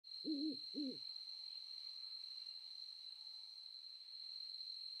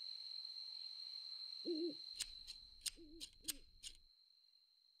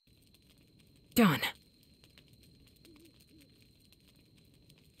done.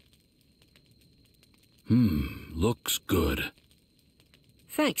 Looks good.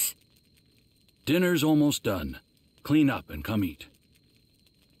 Thanks. Dinner's almost done. Clean up and come eat.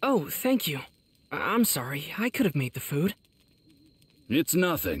 Oh, thank you. I'm sorry, I could have made the food. It's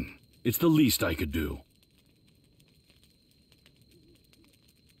nothing. It's the least I could do.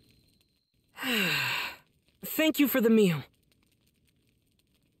 Thank you for the meal.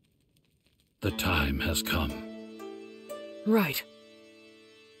 The time has come. Right.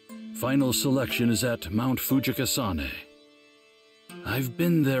 Final selection is at Mount Fujikasane. I've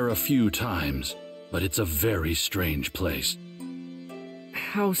been there a few times, but it's a very strange place.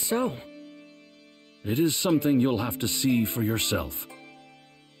 How so? It is something you'll have to see for yourself.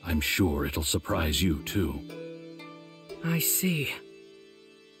 I'm sure it'll surprise you, too. I see.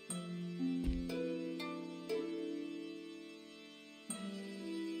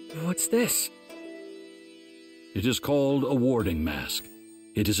 What's this? It is called a warding mask.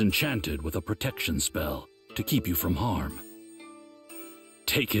 It is enchanted with a protection spell to keep you from harm.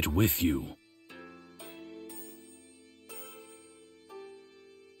 Take it with you.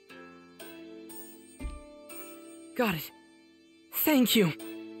 Got it. Thank you.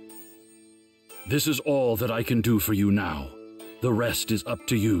 This is all that I can do for you now. The rest is up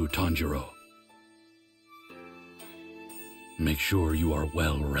to you, Tanjiro. Make sure you are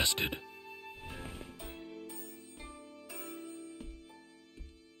well rested.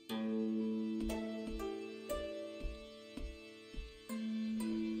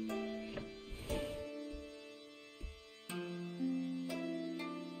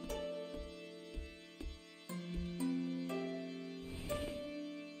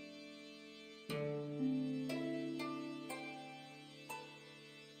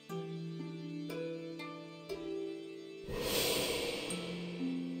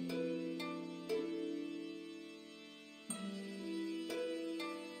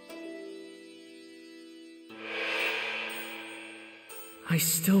 I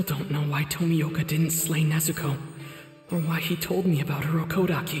still don't know why Tomioka didn't slay Nezuko, or why he told me about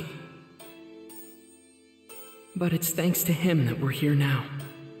Urokodaki. But it's thanks to him that we're here now.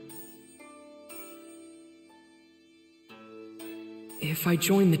 If I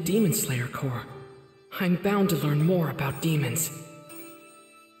join the Demon Slayer Corps, I'm bound to learn more about demons.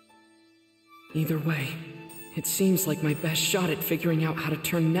 Either way, it seems like my best shot at figuring out how to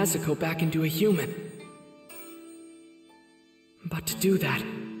turn Nezuko back into a human. But to do that,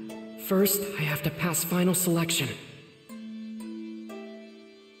 first I have to pass final selection.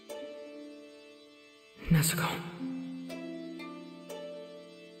 Nezuko.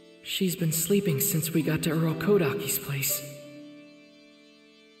 She's been sleeping since we got to Urokodaki's place.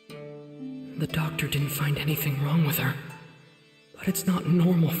 The doctor didn't find anything wrong with her, but it's not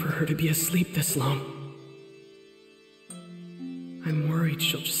normal for her to be asleep this long. I'm worried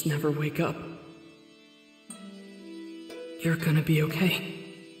she'll just never wake up. You're gonna be okay.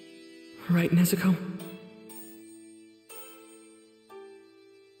 Right, Nezuko?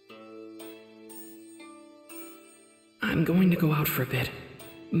 I'm going to go out for a bit,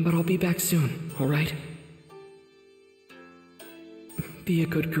 but I'll be back soon, alright? Be a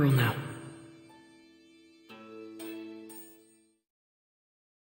good girl now.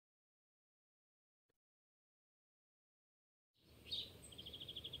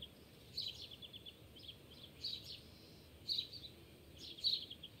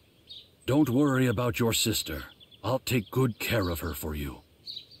 Don't worry about your sister. I'll take good care of her for you.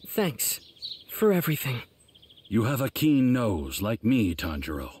 Thanks. For everything. You have a keen nose like me,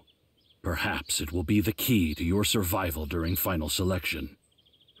 Tanjiro. Perhaps it will be the key to your survival during final selection.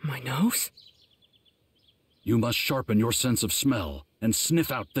 My nose? You must sharpen your sense of smell and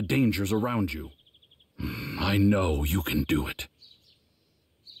sniff out the dangers around you. I know you can do it.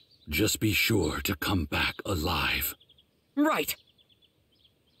 Just be sure to come back alive. Right.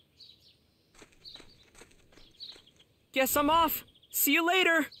 Guess I'm off. See you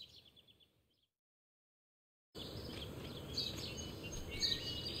later.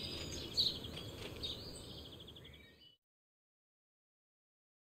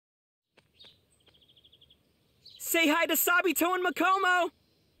 Say hi to Sabito and Makomo!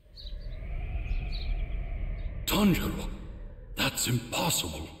 Tanjiro, that's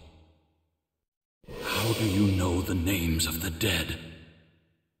impossible. How do you know the names of the dead?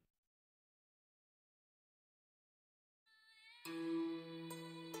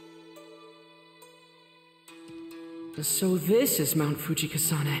 So this is Mount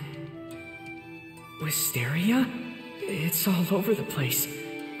Fujikasane. Wisteria? It's all over the place.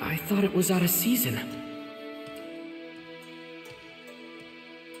 I thought it was out of season.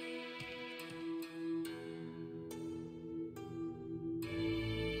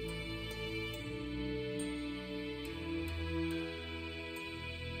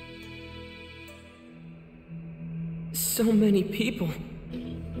 So many people.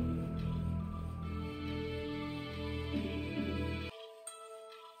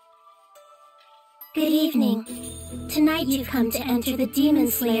 Good evening. Tonight you've come to enter the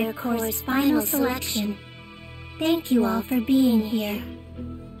Demon Slayer Corps' final selection. Thank you all for being here.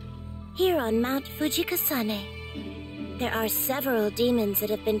 Here on Mount Fujikasane, there are several demons that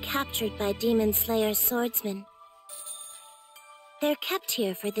have been captured by Demon Slayer swordsmen. They're kept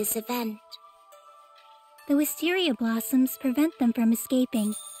here for this event. The wisteria blossoms prevent them from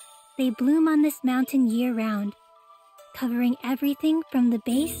escaping. They bloom on this mountain year-round, covering everything from the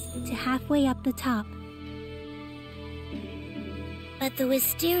base to halfway up the top. But the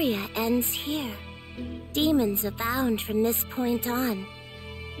wisteria ends here. Demons abound from this point on,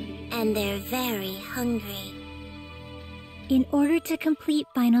 and they're very hungry. In order to complete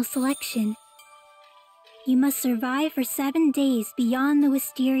final selection, you must survive for 7 days beyond the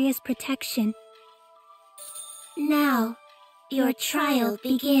wisteria's protection. Now, your trial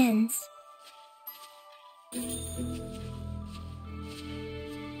begins.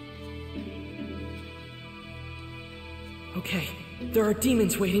 Okay, there are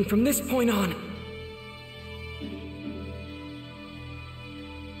demons waiting from this point on.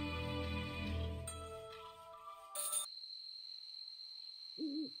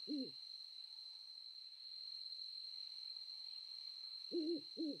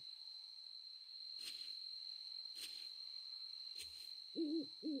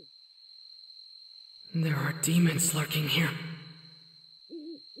 There are demons lurking here.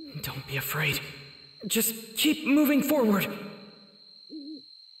 Don't be afraid. Just keep moving forward.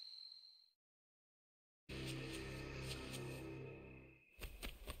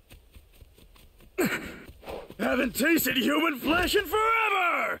 Haven't tasted human flesh in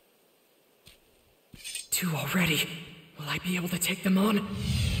forever! 2 already. Will I be able to take them on?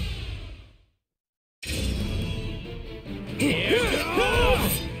 Here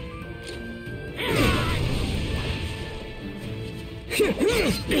goes!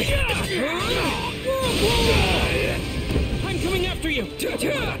 I'm coming after you!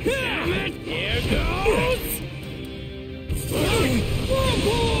 Damn it! Here goes!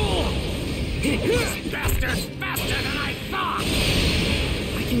 This bastard's faster than I thought!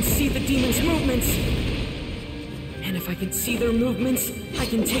 I can see the demons' movements! And if I can see their movements, I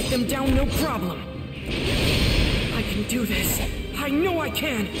can take them down no problem! I can do this! I know I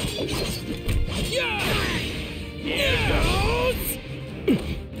can! Here goes!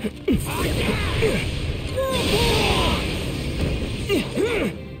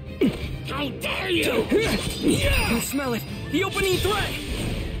 How dare you! I smell it! The opening thread!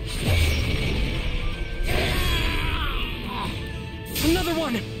 Another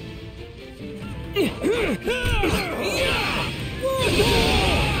one!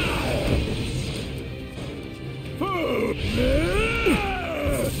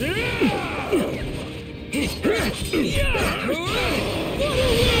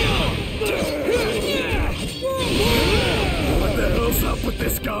 What the hell's up with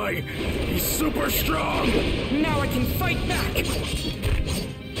this guy? He's super strong! Now I can fight back! Here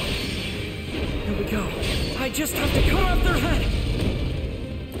we go. I just have to cut off their head!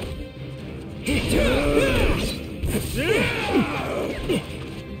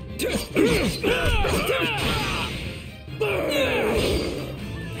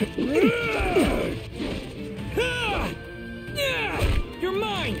 You're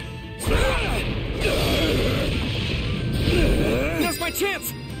mine! Now's my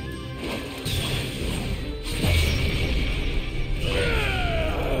chance!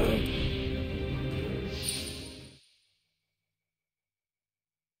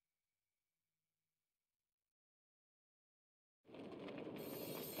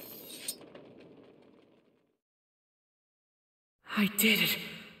 I did it.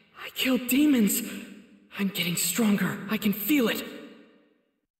 I killed demons. I'm getting stronger. I can feel it.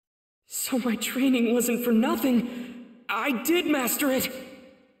 So my training wasn't for nothing. I did master it.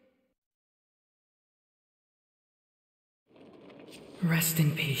 Rest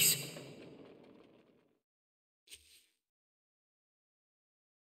in peace.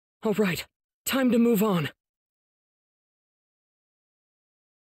 All right, time to move on.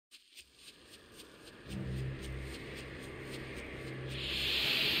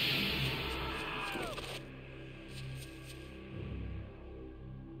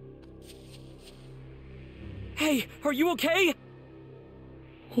 Hey, are you okay?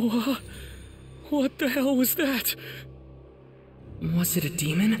 What the hell was that? Was it a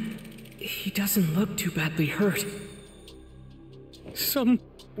demon? He doesn't look too badly hurt. Some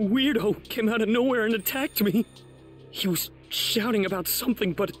weirdo came out of nowhere and attacked me. He was shouting about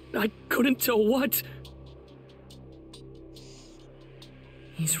something, but I couldn't tell what.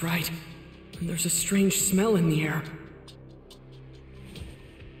 He's right. There's a strange smell in the air.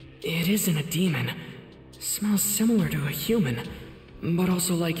 It isn't a demon. Smells similar to a human, but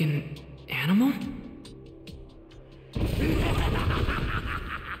also like an animal?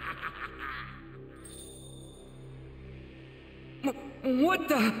 What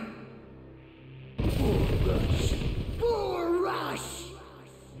the? Bull rush!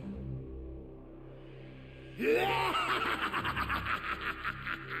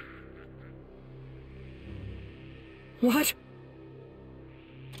 What?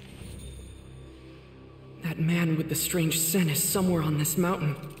 That man with the strange scent is somewhere on this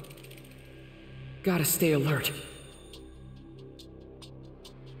mountain. Gotta stay alert.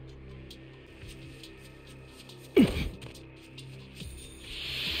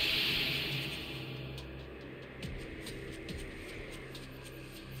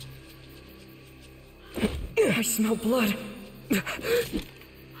 I smell blood.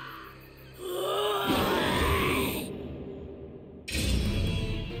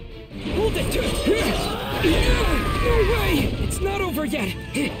 Hold it! No way! It's not over yet!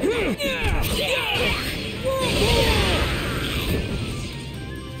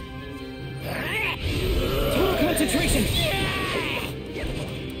 Total concentration!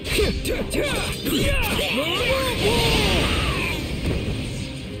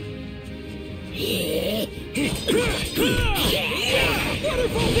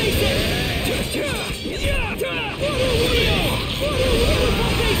 Waterfall basin! Water wheel!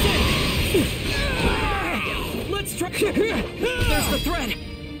 Waterfall basin! Let's try. There's the thread.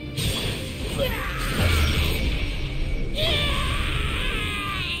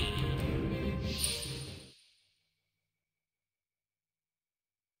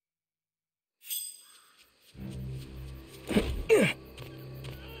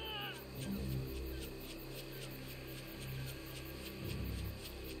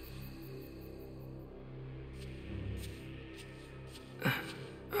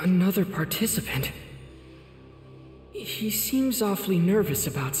 Another participant. He seems awfully nervous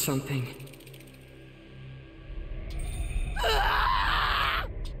about something.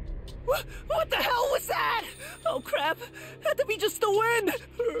 What the hell was that? Oh crap, had to be just the wind,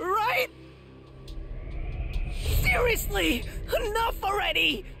 right? Seriously, enough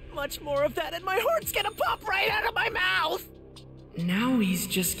already! Much more of that and my heart's gonna pop right out of my mouth! Now he's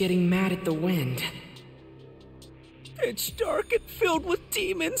just getting mad at the wind. It's dark and filled with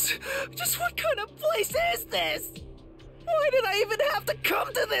demons. Just what kind of place is this? Why did I even have to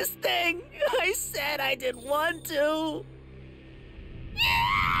come to this thing? I said I didn't want to.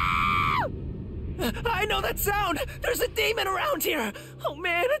 Yeah! I know that sound! There's a demon around here! Oh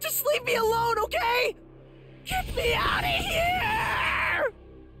man, just leave me alone, okay? Get me out of here!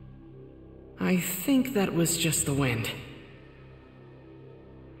 I think that was just the wind.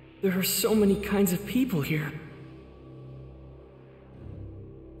 There are so many kinds of people here.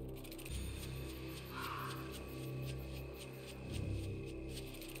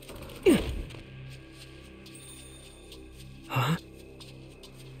 Huh?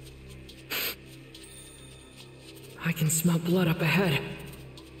 I can smell blood up ahead.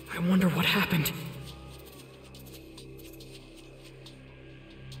 I wonder what happened.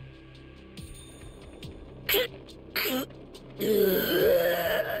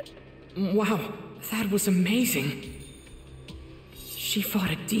 Wow, that was amazing. She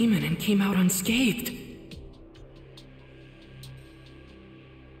fought a demon and came out unscathed.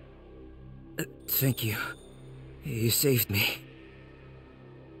 Thank you. You saved me.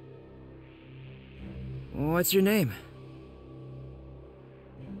 What's your name?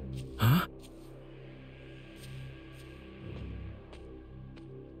 Huh?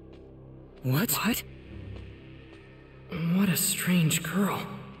 What? What? What a strange girl.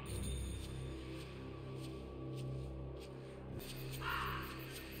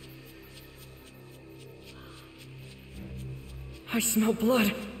 I smell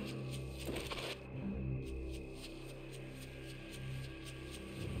blood.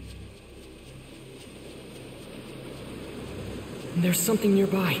 There's something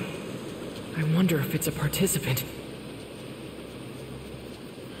nearby. I wonder if it's a participant.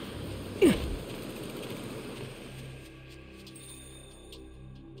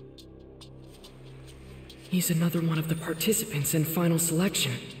 He's another one of the participants in final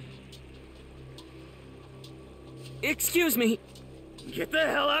selection. Excuse me. Get the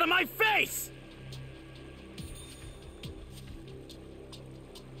hell out of my face!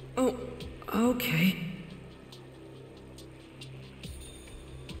 Oh, okay.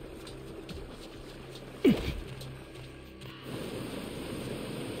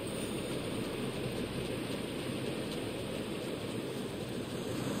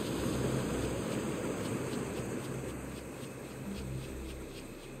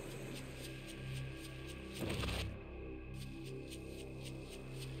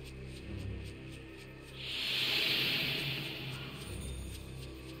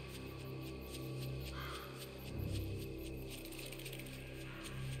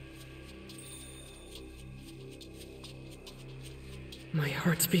 My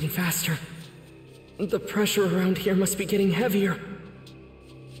heart's beating faster. The pressure around here must be getting heavier.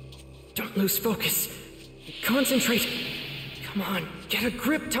 Don't lose focus. Concentrate. Come on, get a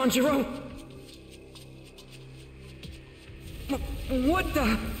grip, Tanjiro! What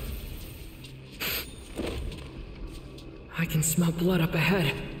the? I can smell blood up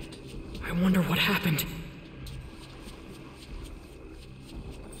ahead. I wonder what happened.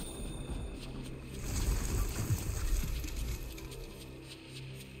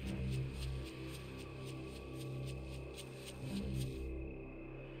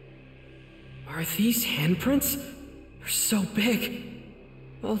 Are these handprints? They're so big.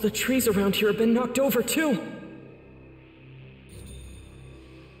 All the trees around here have been knocked over too.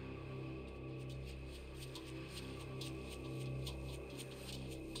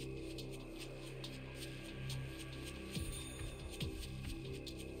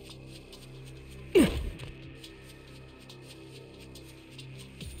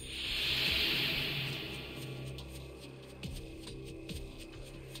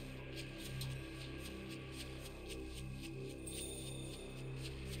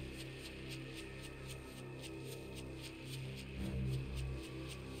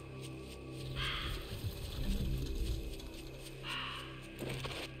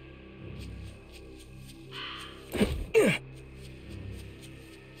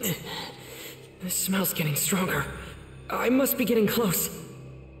 The smell's getting stronger. I must be getting close.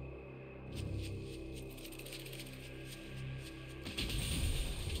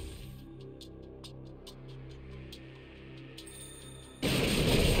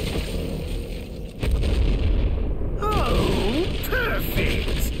 Oh,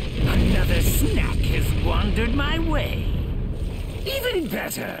 perfect! Another snack has wandered my way. Even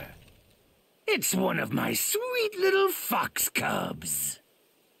better. It's one of my sweet little fox cubs.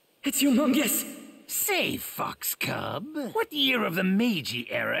 It's humongous! Say, fox cub, what year of the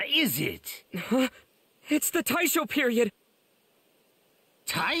Meiji era is it? Huh? It's the Taisho period!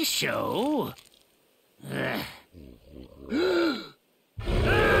 Taisho? Ah!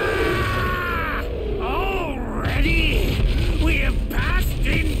 Already? We have passed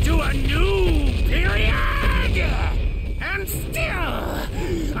into a new period! And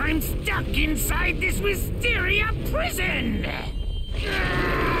still, I'm stuck inside this Wisteria prison!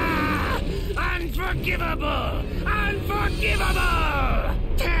 Unforgivable! Unforgivable!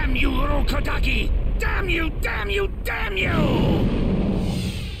 Damn you, Urokodaki! Damn you, damn you, damn you!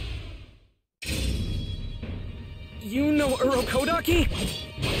 You know Urokodaki?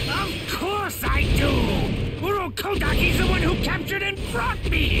 Of course I do! Urokodaki's the one who captured and brought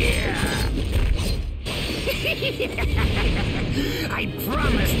me here! I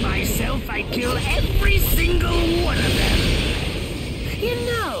promised myself I'd kill every single one of them! You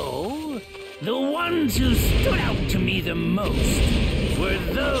know, the ones who stood out to me the most were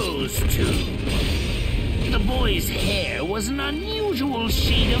those two. The boy's hair was an unusual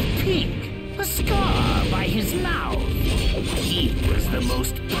shade of pink, a scar by his mouth. He was the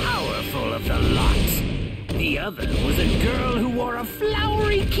most powerful of the lot. The other was a girl who wore a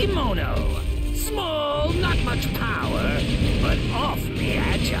flowery kimono. Small, not much power, but awfully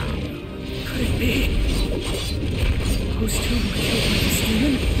agile. Could it be? Those two were killed by this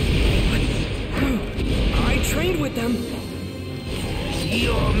demon? But how? I trained with them.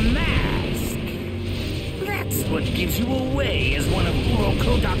 Your mask. That's what gives you away as one of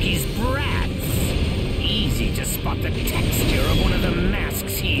Urokodaki's brats. Easy to spot the texture of one of the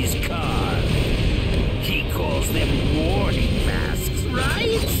masks he's carved. He calls them warning masks,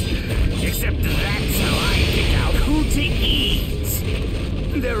 right? Except that's how I pick out who to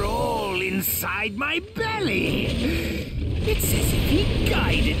eat. They're all inside my belly. It's as if he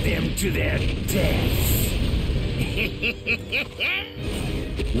guided them to their deaths.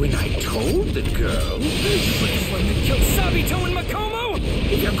 When I told the girl... You were the one that killed Sabito and Makomo?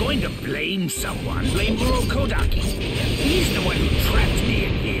 If you're going to blame someone, blame Urokodaki. He's the one who trapped me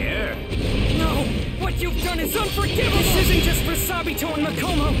in here. No! What you've done is unforgivable! This isn't just for Sabito and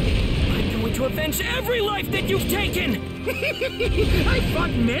Makomo! I'm going to avenge every life that you've taken! I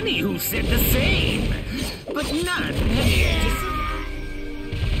fought many who said the same, but none have yet to...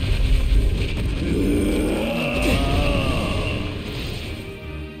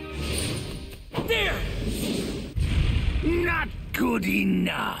 There! Not good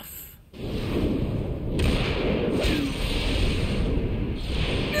enough.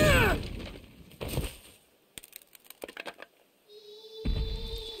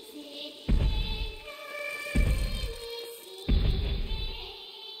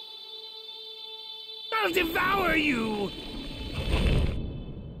 I'll devour you!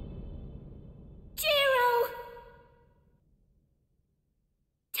 Jiro!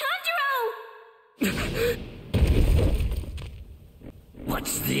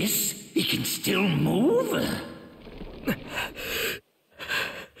 What's this? He can still move?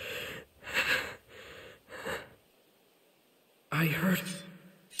 I heard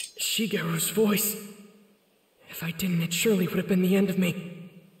Shigeru's voice. If I didn't, it surely would have been the end of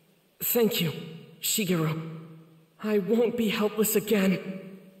me. Thank you, Shigeru. I won't be helpless again.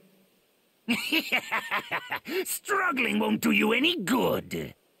 Struggling won't do you any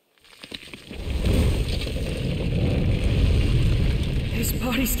good. His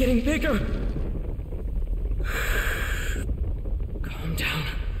body's getting bigger. Calm down.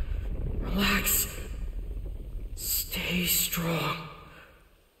 Relax. Stay strong.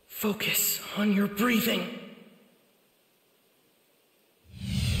 Focus on your breathing.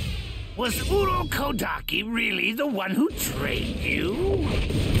 Was Urokodaki really the one who trained you?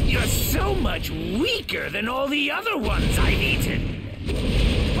 You're so much weaker than all the other ones I've eaten.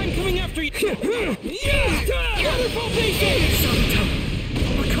 I'm coming after you! Wonderful Saruto!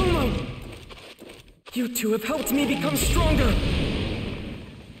 Makomo! You two have helped me become stronger!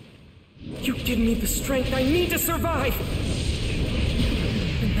 You give me the strength I need to survive!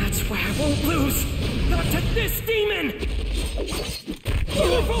 And that's why I won't lose! Not to this demon!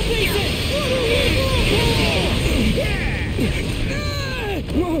 Wonderful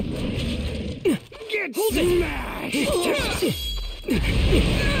Get smashed!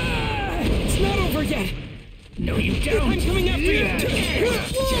 It's not over yet! No, you don't! I'm coming after you!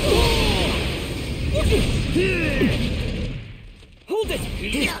 Hold it!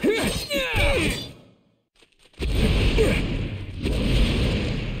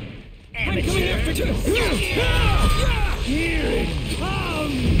 I'm coming after you! Here it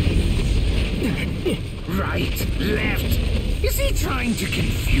comes! Right, left. Is he trying to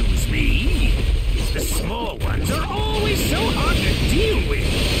confuse me? The small ones are always so hard to deal with,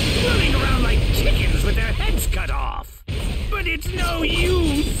 running around like chickens with their heads cut off. But it's no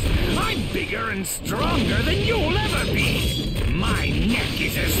use. I'm bigger and stronger than you'll ever be. My neck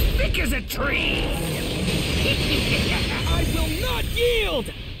is as thick as a tree. I will not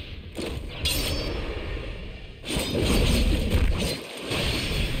yield!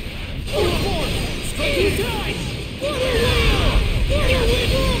 Overboard! Striking tide! Water wheel! Water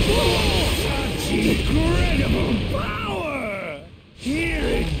wheel! Such incredible power! Here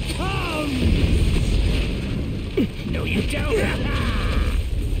it comes! No, you don't!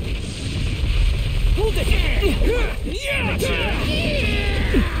 Hold it!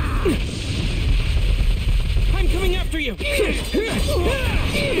 I'm coming after you!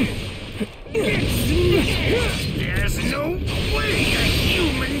 There's no way a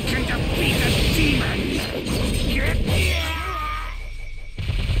human can defeat a demon! Get...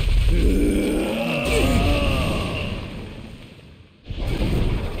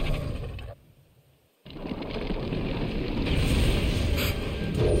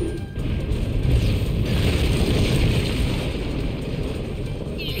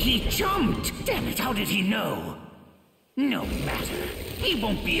 He jumped! Damn it, how did he know? No matter. He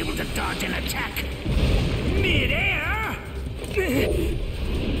won't be able to dodge an attack. Mid-air?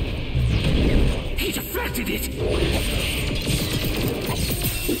 He deflected it!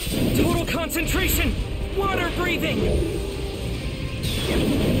 Total concentration! Water breathing!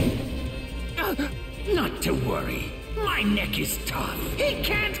 Not to worry. My neck is tough. He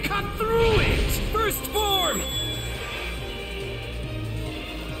can't cut through it! First form!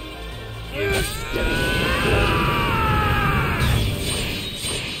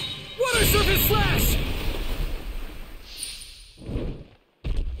 Water surface slash!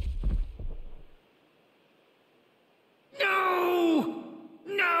 No!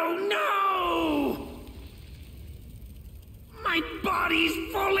 No, no! My body's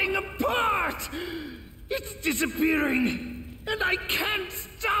falling apart! It's disappearing, and I can't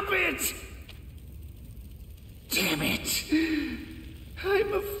stop it! Damn it!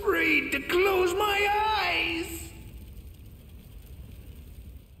 I'm afraid to close my eyes!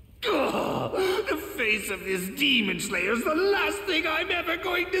 Ugh, the face of this demon slayer's the last thing I'm ever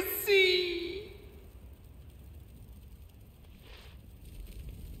going to see!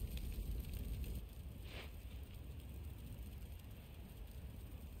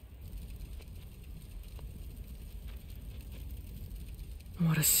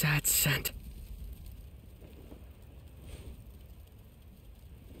 What a sad scent.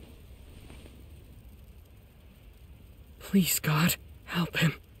 Please, God, help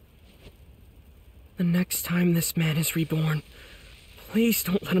him. The next time this man is reborn, please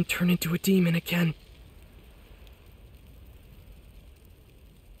don't let him turn into a demon again.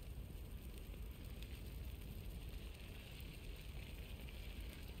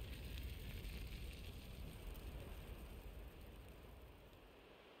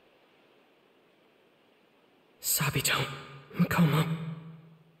 Sabito, Makomo,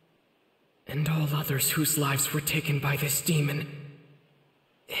 and all others whose lives were taken by this demon.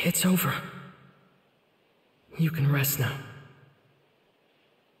 It's over. You can rest now.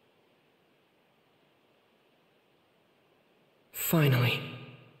 Finally,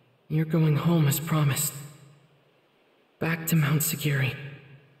 you're going home as promised. Back to Mount Sagiri,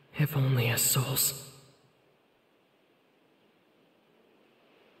 if only as souls.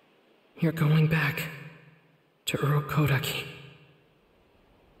 You're going back to Urokodaki.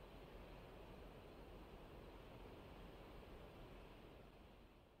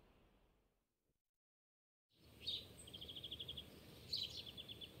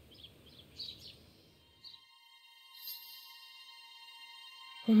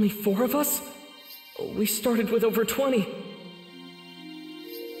 Only 4 of us? We started with over 20.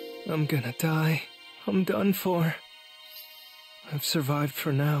 I'm gonna die. I'm done for. I've survived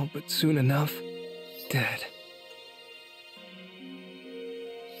for now, but soon enough, dead.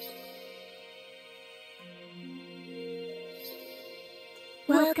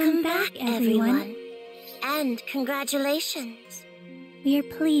 Welcome back, everyone. And congratulations. We are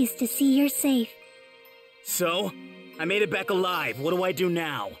pleased to see you're safe. So? I made it back alive. What do I do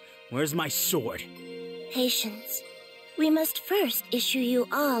now? Where's my sword? Patience. We must first issue you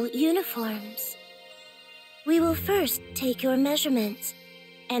all uniforms. We will first take your measurements,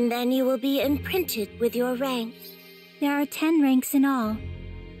 and then you will be imprinted with your rank. There are 10 ranks in all,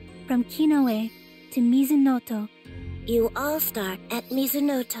 from Kinoe to Mizunoto. You all start at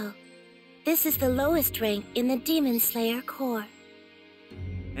Mizunoto. This is the lowest rank in the Demon Slayer Corps.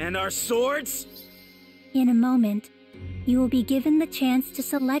 And our swords? In a moment, you will be given the chance to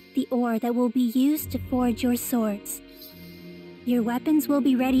select the ore that will be used to forge your swords. Your weapons will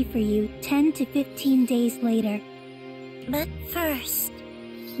be ready for you 10 to 15 days later. But first,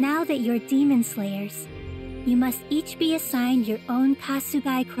 now that you're Demon Slayers, you must each be assigned your own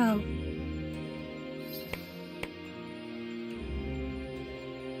Kasugai Crow.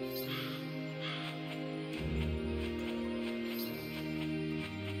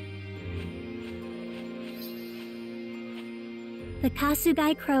 The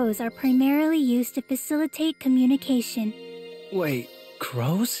Kasugai crows are primarily used to facilitate communication. Wait,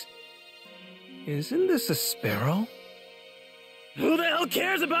 crows? Isn't this a sparrow? Who the hell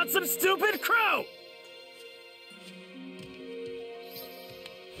cares about some stupid crow?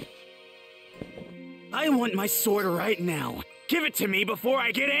 I want my sword right now. Give it to me before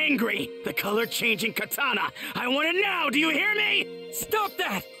I get angry. The color-changing katana. I want it now, do you hear me? Stop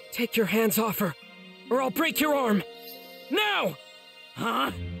that! Take your hands off her, or I'll break your arm. Now!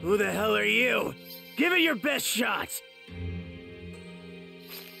 Huh? Who the hell are you? Give it your best shot!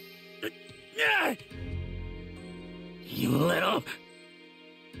 You little...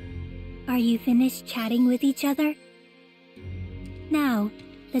 Are you finished chatting with each other? Now,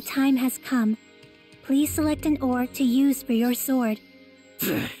 the time has come. Please select an ore to use for your sword.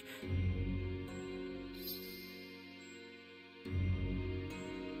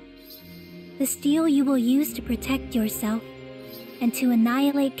 The steel you will use to protect yourself and to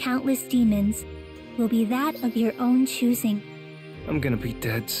annihilate countless demons will be that of your own choosing. I'm gonna be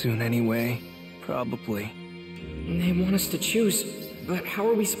dead soon anyway. Probably. They want us to choose, but how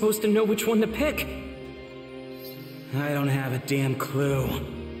are we supposed to know which one to pick? I don't have a damn clue.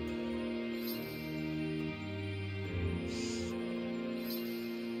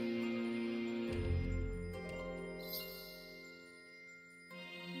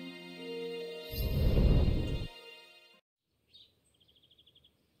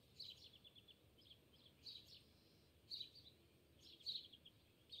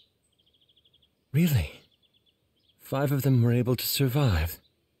 Really? 5 of them were able to survive.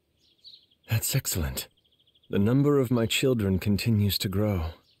 That's excellent. The number of my children continues to grow.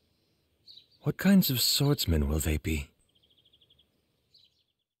 What kinds of swordsmen will they be?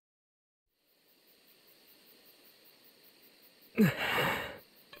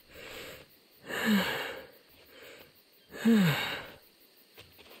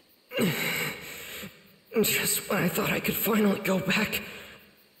 Just when I thought I could finally go back,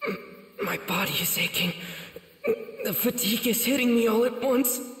 my body is aching. The fatigue is hitting me all at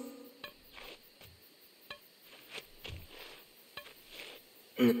once.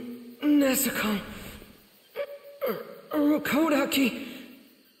 Nezuko. Urokodaki.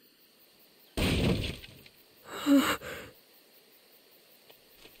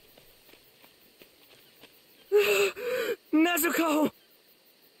 Nezuko!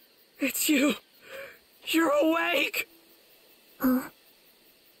 It's you. You're awake!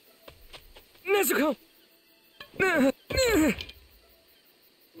 Nezuko!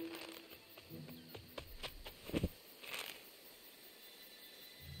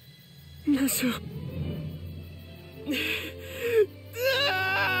 Kimetsu.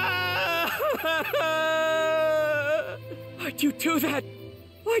 Why'd you do that?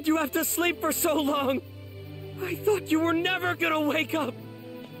 Why'd you have to sleep for so long? I thought you were never gonna wake up.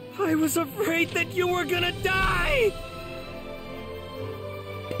 I was afraid that you were gonna die!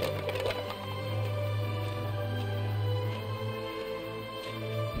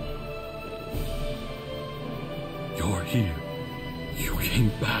 You're here. You came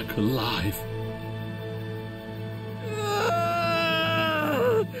back alive.